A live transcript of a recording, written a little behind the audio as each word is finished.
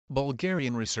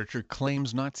Bulgarian researcher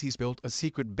claims Nazis built a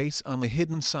secret base on the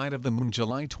hidden side of the moon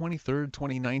July 23,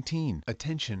 2019.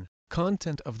 Attention!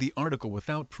 Content of the article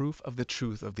without proof of the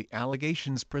truth of the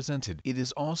allegations presented. It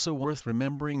is also worth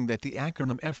remembering that the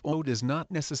acronym FO does not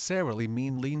necessarily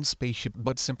mean lean spaceship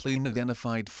but simply an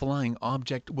identified flying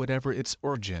object whatever its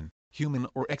origin, human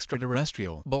or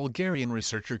extraterrestrial. Bulgarian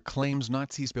researcher claims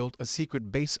Nazis built a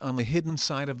secret base on the hidden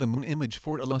side of the moon image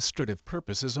for illustrative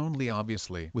purposes only.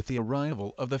 Obviously, with the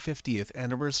arrival of the 50th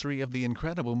anniversary of the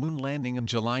incredible moon landing in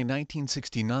July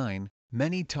 1969,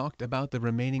 many talked about the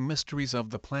remaining mysteries of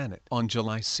the planet. On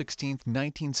July 16,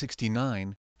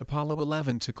 1969, Apollo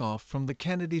 11 took off from the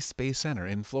Kennedy Space Center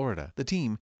in Florida. The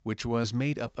team, which was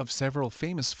made up of several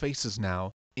famous faces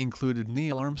now, included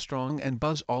Neil Armstrong and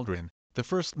Buzz Aldrin, the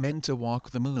first men to walk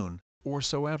the moon, or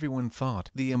so everyone thought.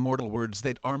 The immortal words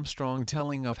that Armstrong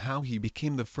telling of how he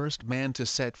became the first man to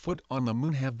set foot on the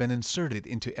moon have been inserted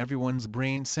into everyone's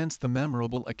brain since the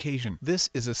memorable occasion. This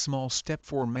is a small step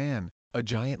for man, a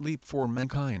giant leap for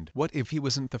mankind. What if he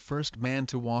wasn't the first man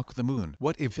to walk the moon?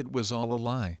 What if it was all a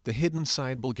lie? The hidden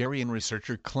side. Bulgarian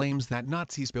researcher claims that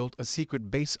Nazis built a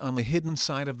secret base on the hidden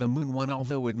side of the moon.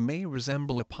 Although it may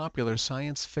resemble a popular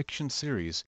science fiction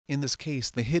series, in this case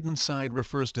the hidden side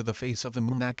refers to the face of the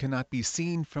moon that cannot be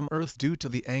seen from Earth due to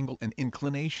the angle and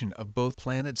inclination of both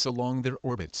planets along their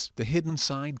orbits. The hidden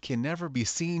side can never be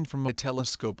seen from a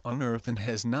telescope on Earth and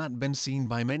has not been seen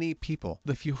by many people.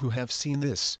 The few who have seen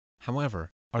this,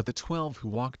 however, are the 12 who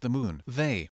walked the moon.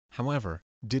 They, however,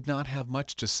 did not have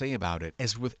much to say about it.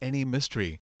 As with any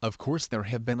mystery, of course there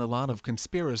have been a lot of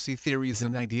conspiracy theories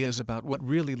and ideas about what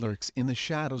really lurks in the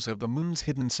shadows of the moon's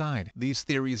hidden side. These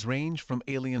theories range from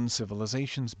alien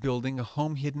civilizations building a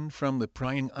home hidden from the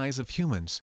prying eyes of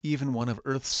humans, even one of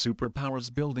Earth's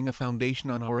superpowers building a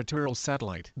foundation on our Earth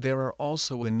satellite. There are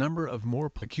also a number of more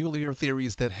peculiar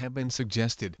theories that have been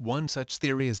suggested. One such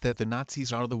theory is that the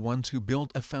Nazis are the ones who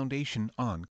built a foundation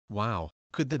on. Wow!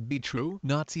 Could that be true?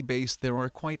 Nazi base. There are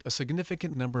quite a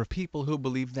significant number of people who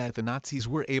believe that the Nazis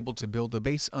were able to build a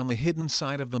base on the hidden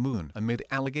side of the moon. Amid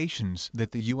allegations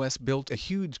that the US built a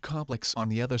huge complex on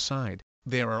the other side,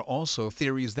 there are also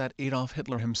theories that Adolf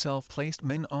Hitler himself placed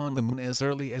men on the moon as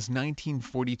early as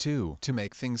 1942. To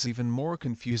make things even more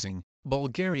confusing,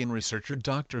 Bulgarian researcher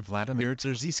Dr. Vladimir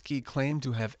Terziski claimed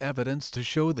to have evidence to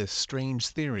show this strange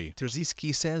theory.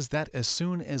 Terziski says that as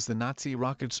soon as the Nazi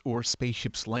rockets or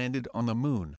spaceships landed on the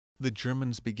moon, the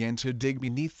Germans began to dig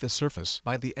beneath the surface.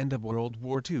 By the end of World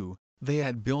War II, they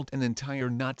had built an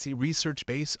entire Nazi research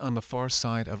base on the far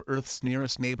side of Earth's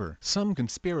nearest neighbor. Some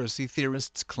conspiracy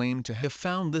theorists claim to have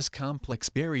found this complex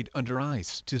buried under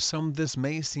ice. To some this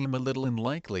may seem a little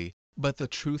unlikely, but the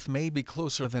truth may be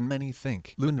closer than many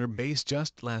think. Lunar base.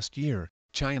 Just last year,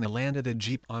 China landed a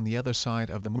jeep on the other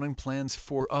side of the moon and plans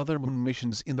for other moon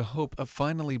missions in the hope of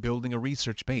finally building a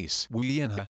research base. Wu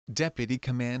Yanhe, Deputy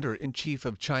Commander-in-Chief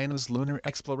of China's Lunar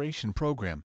Exploration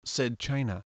Program, said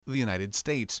China, the United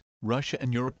States, Russia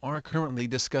and Europe are currently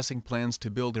discussing plans to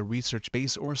build a research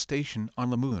base or station on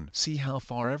the moon. See how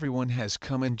far everyone has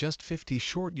come in just 50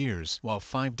 short years. While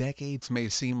 5 decades may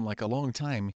seem like a long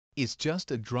time, it's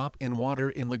just a drop in water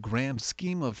in the grand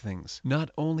scheme of things. Not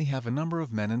only have a number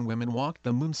of men and women walked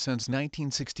the moon since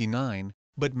 1969,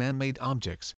 but man-made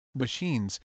objects,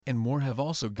 machines, and more have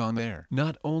also gone there.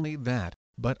 Not only that,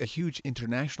 but a huge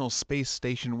international space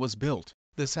station was built.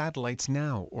 The satellites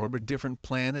now orbit different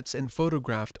planets and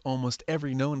photographed almost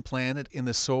every known planet in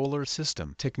the solar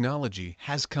system. Technology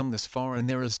has come this far and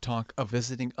there is talk of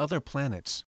visiting other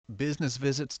planets, business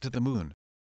visits to the moon.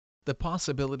 The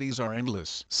possibilities are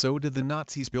endless. So did the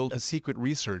Nazis build a secret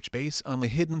research base on the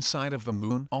hidden side of the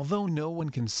moon? Although no one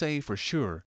can say for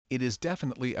sure, it is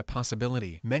definitely a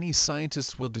possibility. Many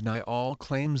scientists will deny all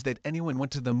claims that anyone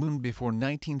went to the moon before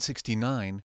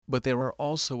 1969, but there are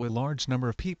also a large number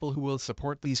of people who will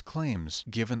support these claims.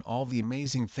 Given all the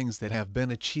amazing things that have been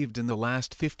achieved in the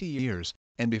last 50 years,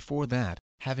 and before that,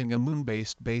 having a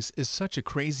moon-based base is such a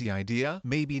crazy idea?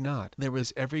 Maybe not. There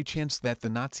is every chance that the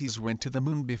Nazis went to the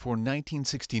moon before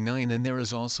 1969 and there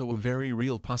is also a very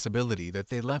real possibility that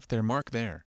they left their mark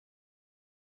there.